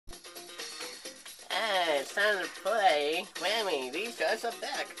it's time to play Whammy. These guys are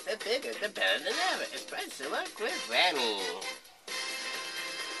back. They're bigger, they're better than ever. It's best to look with Whammy.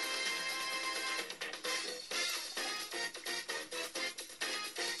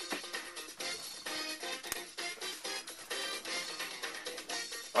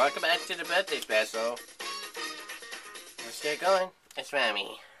 Welcome back to the birthday special. Let's get going. It's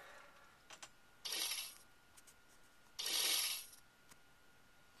Whammy.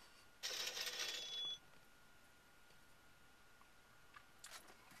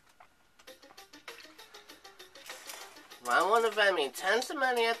 Round one of Whammy. Tons of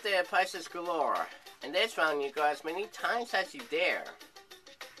money up there, prices galore. In this round, you go as many times as you dare.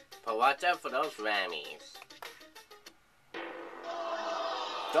 But watch out for those Whammies.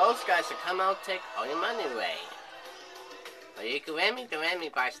 Those guys will come out and take all your money away. But you can Whammy the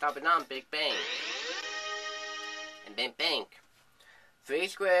Whammy by stopping on Big Bank. And Big Bank. 3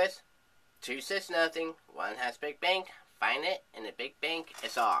 squares, 2 says nothing, 1 has Big Bank. Find it, and the Big Bank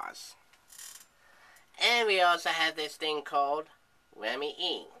is ours. And we also have this thing called Whammy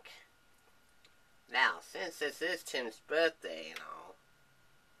Ink. Now, since this is Tim's birthday and all,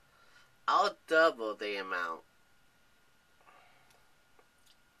 I'll double the amount.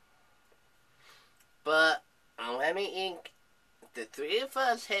 But on Whammy Ink, if the 3 of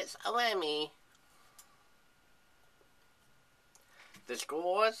us hits a Whammy, the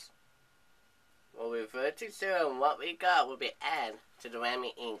scores will revert to 0, and what we got will be added to the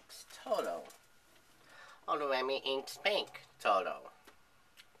Whammy Ink's total. Or the Whammy Ink's bank total.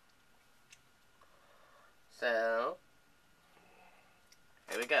 So,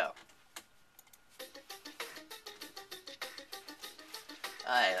 here we go.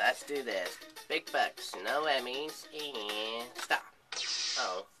 Alright, let's do this. Big bucks, no Whammies, and stop.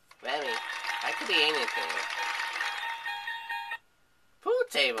 Oh, Whammy. That could be anything. Pool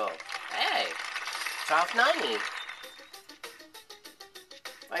table. Hey, $12.90.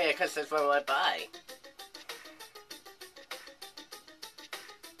 Oh yeah, because this one went by.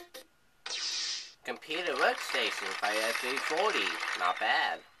 Computer workstation, fire 340. Not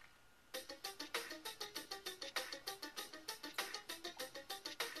bad.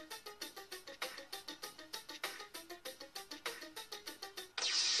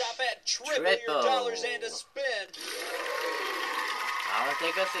 Stop at triple your dollars and a spin. I don't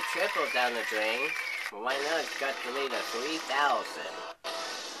think it's a triple down the drain. But why not? It's got to lead a 3,000.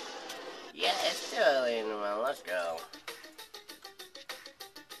 Yeah, it's too early in the morning. Let's go.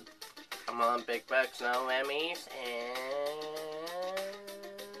 Come on, big bucks, no Whammies, and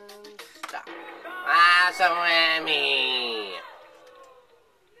stop. Ah, it's a Whammy.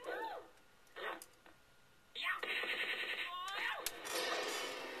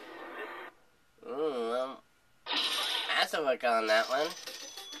 That's a look on that one.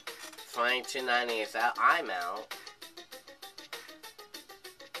 $22.90 is out. I'm out.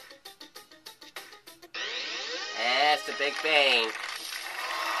 That's the Big Bang.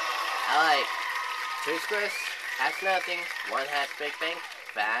 I like 2 squares, has nothing, 1 has Big Bang.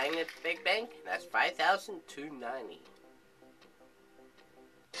 Bang the Big Bang. That's $5,290.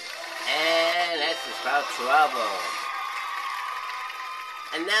 And that's just about trouble.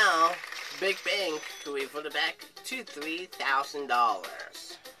 And now, Big Bang can we put it back to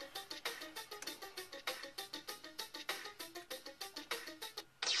 $3,000.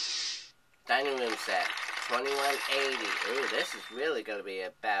 Dining room set, $21.80. Ooh, this is really gonna be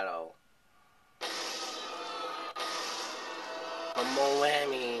a battle. For more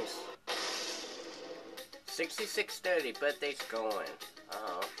Whammies. $66.30, birthday's going.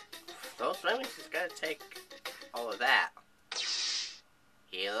 Uh-oh. Those Whammies is gonna take all of that.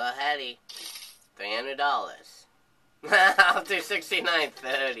 Hello, Hattie. $300. I'll do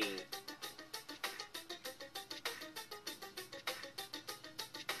 $69.30.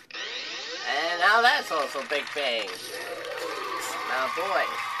 And now that's also Big Bang. Now, boys,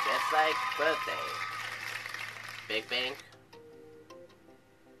 just like birthday. Big Bang.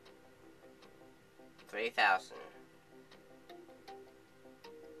 3,000.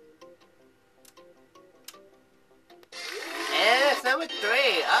 And it's number 3.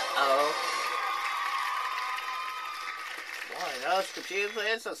 Uh-oh. Boy, those computer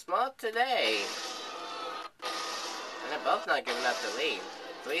players are smart today. And they're both not giving up the lead.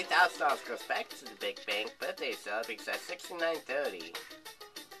 $3,000 goes back to the Big Bang birthday sale because that's $69.30.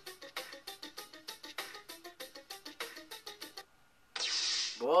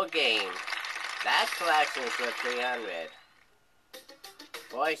 Board game. That collection is worth $300.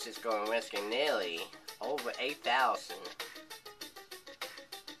 Voice is going risking nearly over $8,000.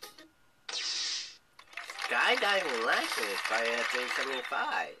 Skydiving lesson is probably at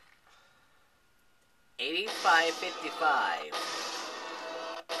 $375. 85.55.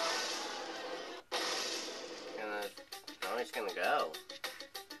 Oh, he's gonna go.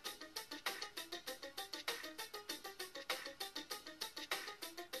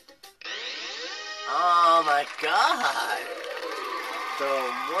 Oh my god! So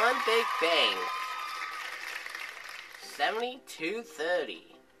one big bang.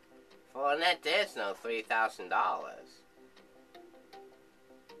 72.30. For that, there's no $3,000.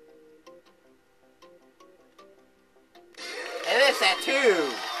 And it's at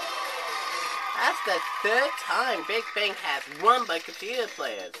 2. That's the third time Big Bang has won by computer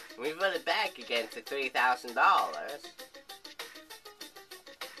players. We run it back again to $3,000.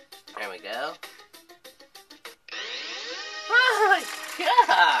 There we go. Oh my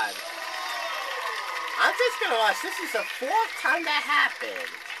god! I'm just gonna watch. This is the 4th time that happened.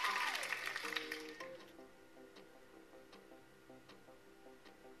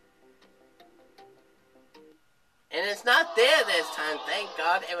 And it's not there this time, thank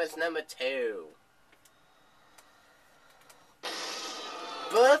God. It was number 2.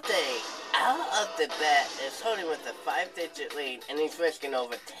 Birthday, out of the bet, is holding with a 5-digit lead, and he's risking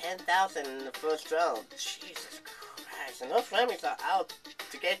over $10,000 in the first round. Jesus Christ, and those Whammies are out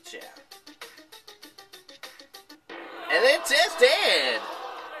to get you. And it just did!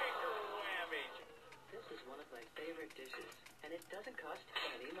 This is one of my favorite dishes, and it doesn't cost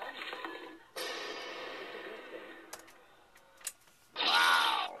any money.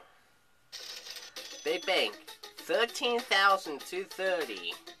 Wow. Big Bang,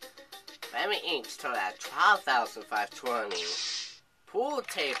 13,230. Whammy Inc. total at 12,520. Pool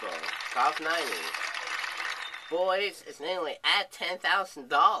table, 1290. Boys is nearly at $10,000.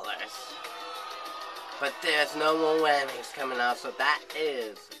 But there's no more Whammies coming out, so that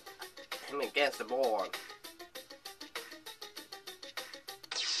is him against the board.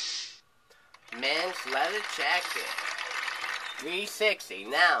 Men's leather jacket, 360.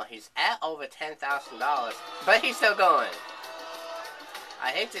 Now he's at over $10,000, but he's still going.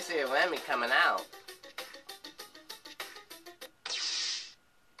 I hate to see a Whammy coming out.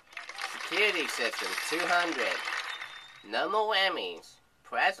 Security system, 200. No more Whammies.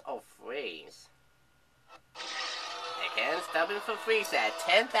 Press or freeze. Again, stopping for freeze at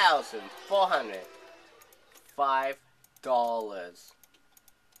 $10,405.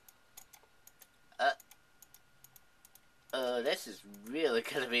 This is really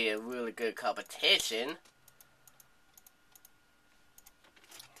gonna be a really good competition.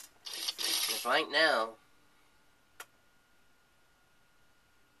 Because right now,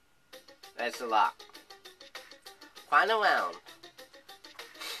 that's a lot. Final round.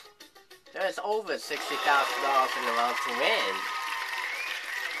 There is over $60,000 in the round to win.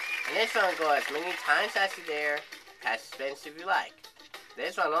 And this one will go as many times as you dare, past spins if you like.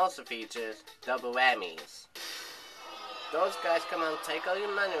 This one also features double Whammies. Those guys come out and take all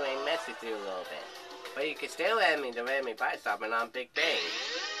your money away and mess with you a little bit. But you can still Whammy the Whammy by stopping on Big Bang.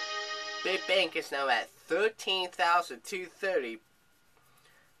 Big Bang is now at 13,230.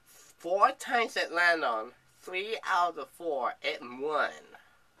 4 times it landed on. 3 out of the 4 it won.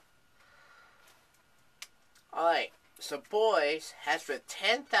 Alright, so boys has for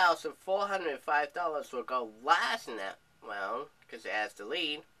 $10,405 will go last in that round because it has the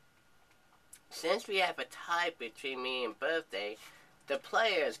lead. Since we have a tie between me and Birthday, the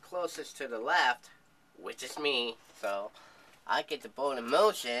player is closest to the left, which is me, so I get the ball in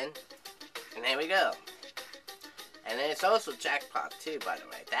motion, and there we go. And then it's also jackpot too, by the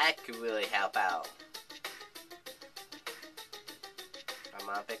way. That could really help out. Come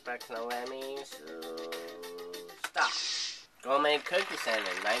on, big bucks, no Whammies. Stop. Gourmet Cookie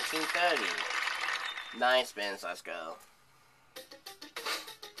Center, 1930. 9 spins, let's go.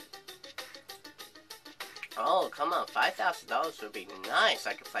 Oh, come on, $5,000 would be nice.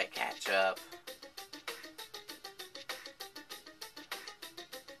 I could play catch up.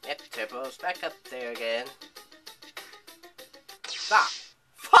 Yep, turbo's back up there again. Stop.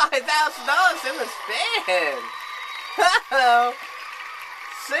 $5,000 in the spin. Uh-oh.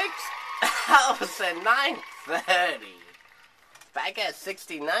 6,930. Back at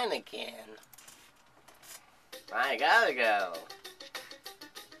 69 again. I gotta go.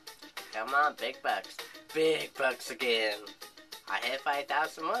 Come on, big bucks. Big bucks again. I hit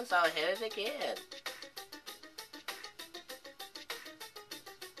 5,000 once, I'll hit it again.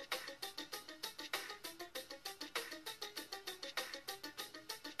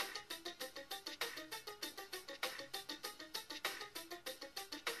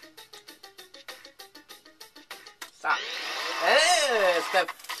 Stop. It's the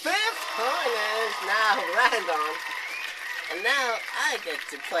 5th coin that is now land on. And now I get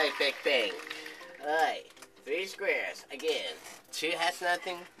to play Big Bang. Alright, 3 squares. Again, 2 has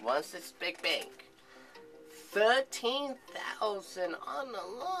nothing, 1's this big bank. 13,000 on the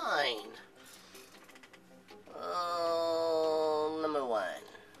line. Oh, number 1.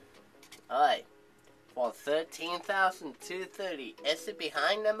 Alright, for 13,230, is it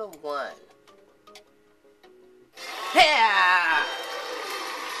behind number 1? Yeah!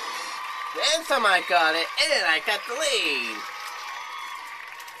 Then somebody got it, and I got the lead.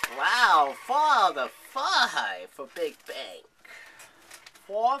 Wow, 4 out of 5 for Big Bank.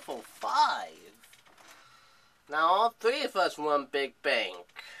 4 for 5. Now all 3 of us won Big Bank.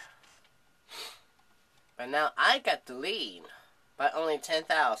 But now I got the lead by only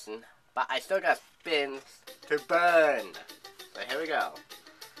 10,000. But I still got spins to burn. So here we go.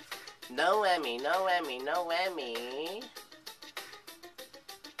 No whammy, no whammy, no whammy.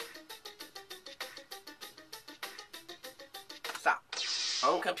 Stop.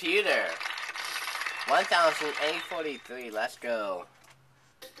 Home computer. 1,843. Let's go.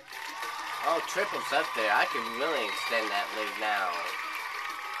 Oh, triples up there. I can really extend that lead now.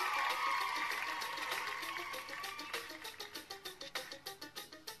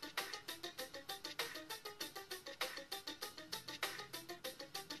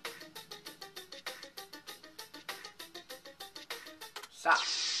 Stop.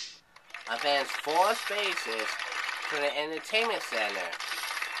 Advance 4 spaces to the entertainment center.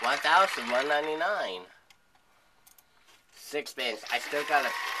 1,199. 6 spins. I still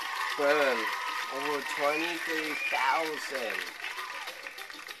gotta burn over 23,000.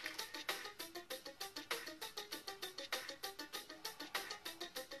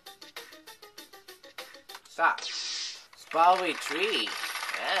 Stop. Spall retreat.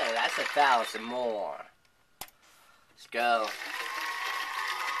 Yeah, that's 1,000 more. Let's go.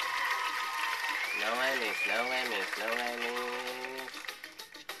 No whammies, no whammies, no whammies.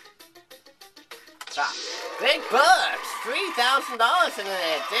 Stop. Big bucks! $3,000 in the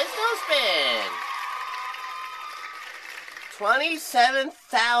additional spin!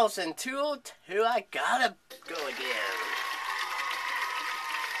 27,202. I gotta go again.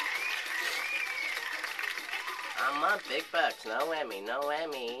 I'm on big bucks. No whammy, no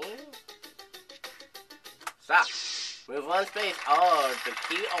whammy. Stop. Move 1 space. Oh, the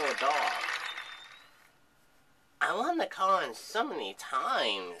key or dog. I won the coin so many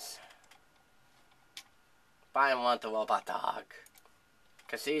times. But I want the robot dog.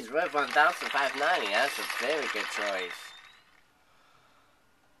 Cause he's worth 1,590. That's a very good choice.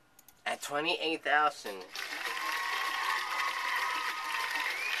 At 28,000.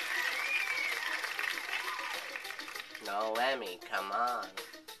 No whammy, come on.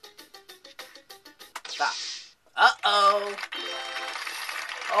 Stop. Uh-oh.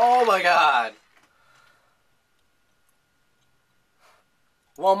 Oh my god.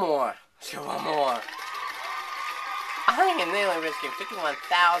 One more. Let's go one more. I am nearly risking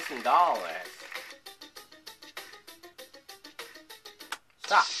 $51,000.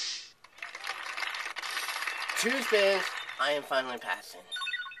 Stop. 2 spins. I am finally passing.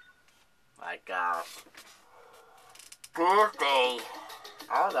 My gosh. Birthday.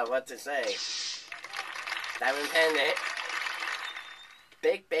 I don't know what to say. Diamond Pendant.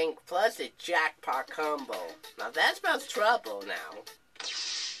 Big Bank plus a jackpot combo. Now that spells trouble now.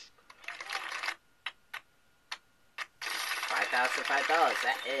 5,005.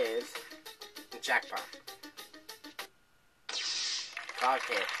 That is the jackpot. Card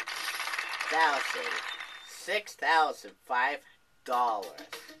hit. $6,005.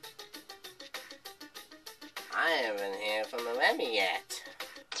 I haven't heard from the Whammy yet.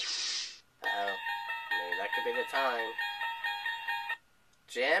 Uh-oh. Maybe that could be the time.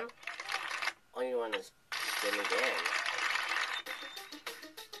 Jim? All you want is spin again.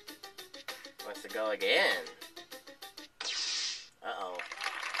 Wants to go again. Uh-oh.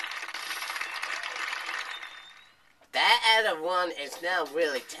 That out of 1 is now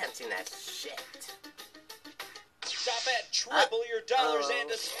really tempting that shit. Stop at triple your dollars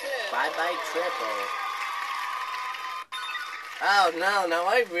and a spin. Bye-bye triple. Oh, no, now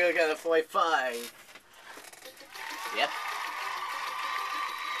I really got a 45. Yep.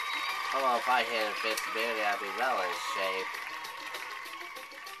 Well, if I hit invincibility, I'd be well in shape.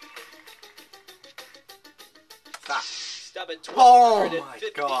 Stop. Stop at Oh my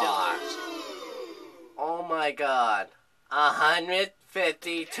 $1,250. god. Oh my god.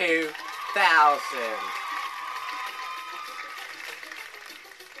 152,000.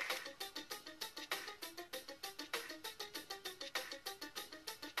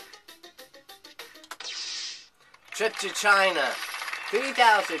 Trip to China.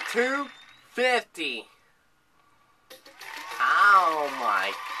 3,250. Oh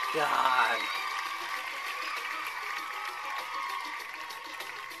my god.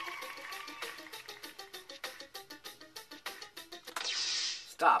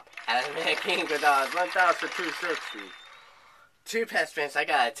 King of dollars, 1,260. 2 pass spins I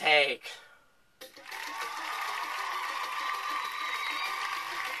gotta take.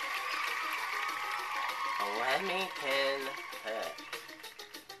 A whammy can hurt.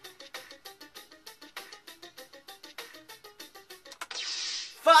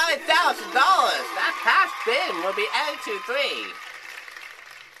 $5,000! That pass spin will be added to 3.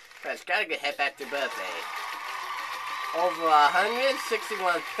 But it's gotta head back to birthday. Over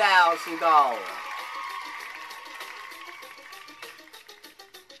 $161,000.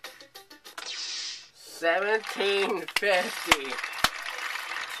 $1,750.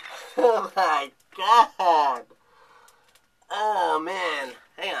 Oh my God! Oh man,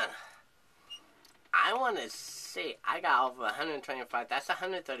 hang on. I want to see. I got over 125. That's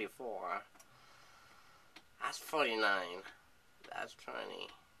 134. That's 49. That's 20.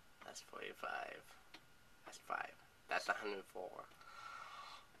 That's 45. That's 5. That's 104.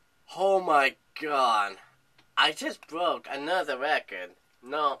 Oh my God. I just broke another record.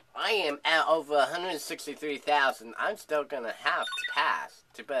 No, I am at over 163,000. I'm still gonna have to pass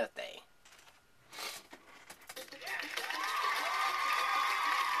to birthday.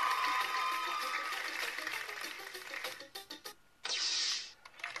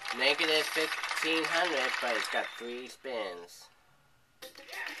 Negative 1,500, but it's got 3 spins.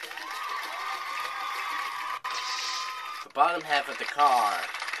 The bottom half of the car.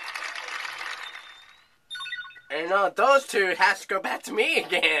 And those 2 has to go back to me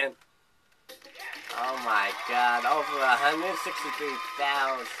again. Oh my God, over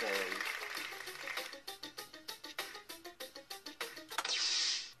 163,000.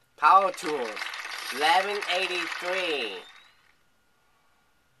 Power tools, 1183.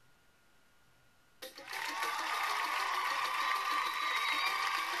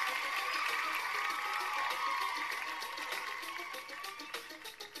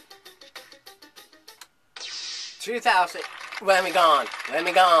 $2,000. Let me gone. Let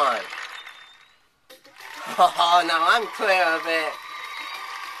me gone. Oh, now I'm clear of it.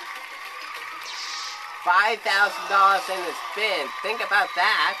 $5,000 in the spin. Think about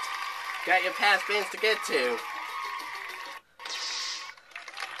that. Got your past spins to get to.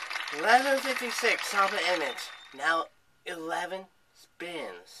 1156. Solve the image. Now 11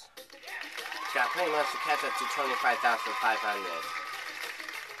 spins. Got pretty much to catch up to 25,500.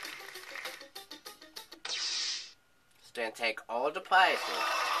 Then take all the prices.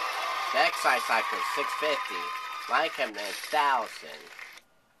 The excise cycle 650. Light cabinet 1,000.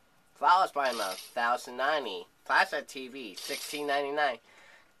 Flowers by amount 1,090. Plasma TV 16.99.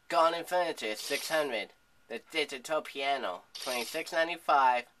 Garden furniture 600. The digital piano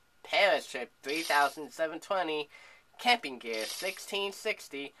 26.95. Paris trip 3,720. Camping gear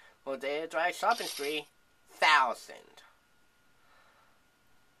 1660. Rodeo Drive shopping spree 1,000.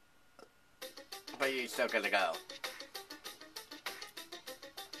 But you're still gonna go.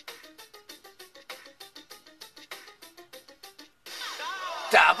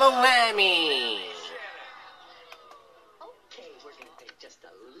 Double whammy! Okay, we're gonna take just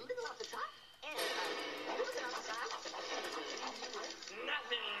a little off the top and a little bit off the side.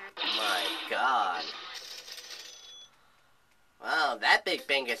 Nothing. My God. Wow, that big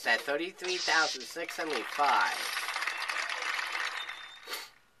bang is at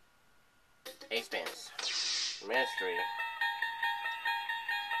 33,675. 8 spins. Mystery.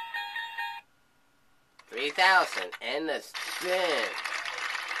 3,000 and the spin.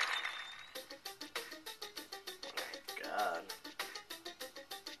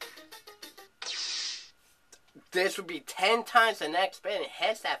 This would be 10 times the next spin. It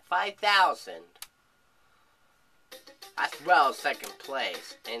hits at 5,000. That's well second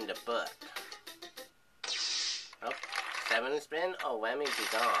place in the book. Oh, 7 spin. Oh, whammy be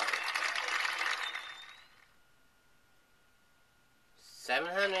gone.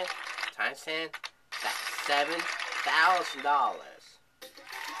 700 times 10. That's $7,000.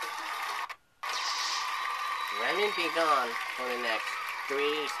 Whammy be gone for the next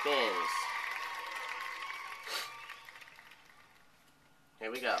 3 spins.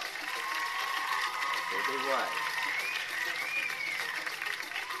 Here we go. Here we go.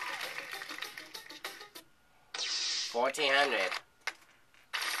 1,400.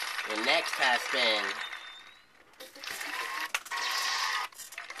 The next pass spin.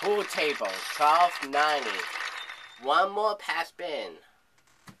 Pool table, 1290. 1 more pass spin.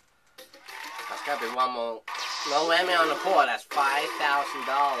 That's gotta be 1 more. No whammy on the board. That's $5,000.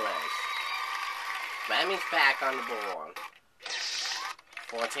 Whammy's back on the board.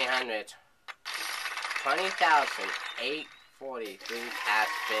 1,400. 20,843 pass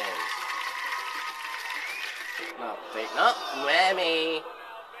spins. No, wait, no, whammy.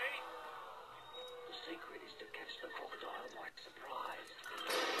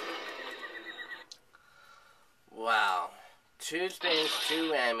 2 spins,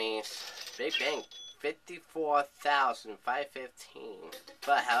 2 Whammies. Big Bang, 54,515.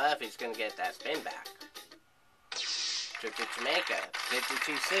 But however, he's gonna get that spin back. Trip to Jamaica,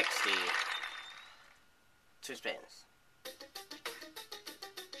 5260. 2 spins.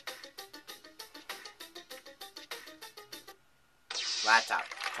 Laptop,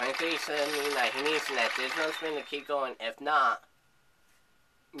 2379. He needs an additional spin to keep going. If not,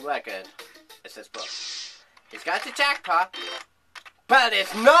 record. It's his book. He's got the jackpot, but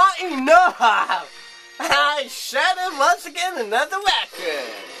it's not enough. I shattered once again another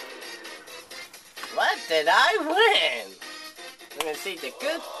record. What did I win? Let me see. The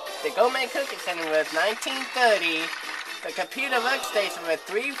Gourmet Cookie Center was 1930. The computer workstation was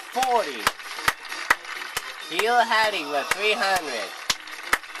 340. Heel Hattie was 300.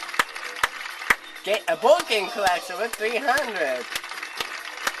 A board game collection was 300.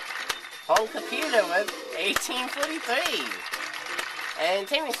 Home computer was 1843. And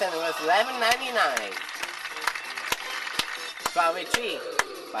entertainment center was $11.99. Strawberry tree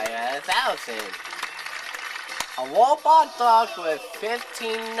by 1,000. A Walmart dog was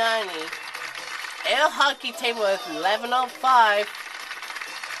 $15.90. Air hockey table was $11.05.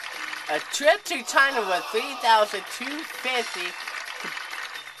 A trip to China was $3,250.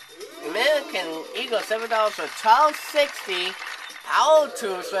 American Eagle $7 for $12.60. Power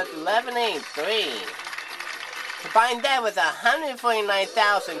tools was $11.83. Combined that with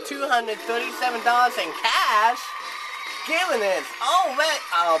 $149,237 in cash, giving us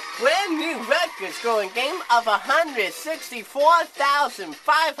a brand new record scoring game of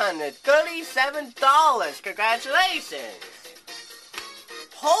 $164,537. Congratulations!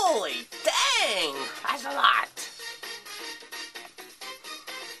 Holy dang! That's a lot!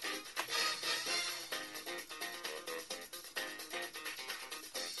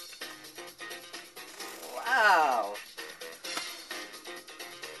 Wow!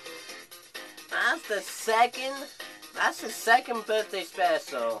 That's the second birthday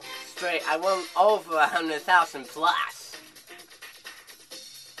special straight. I won over 100,000 plus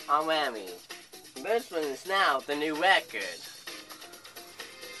on Whammy. This one is now the new record.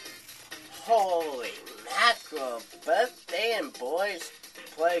 Holy mackerel! Birthday and boys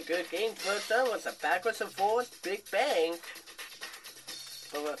play good games. First one was a backwards and forwards Big Bang.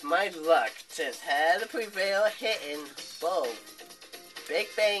 But with my luck, just had to prevail hitting both Big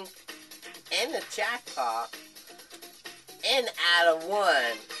Bang and the jackpot. And out of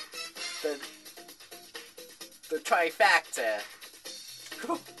one, the trifecta.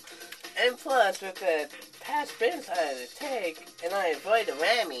 And plus, with the past spins I had to take, and I avoid a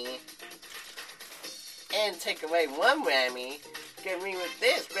Whammy, and take away one Whammy, give me with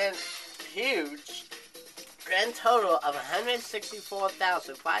this huge grand total of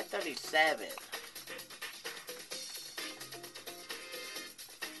 $164,537.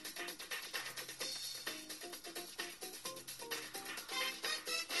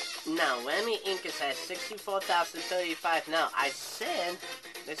 Now, Whammy Inc. is at $64,035. Now, I said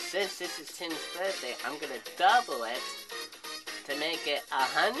that since this is Tim's birthday, I'm going to double it to make it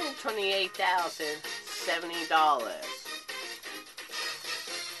 $128,070.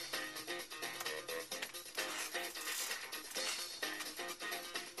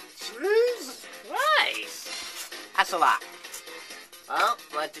 Jesus Christ! That's a lot. Well,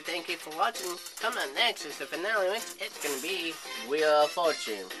 I'd like to thank you for watching. Coming up next is the finale. It's going to be Wheel of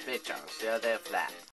Fortune. Big chance. You're there for that.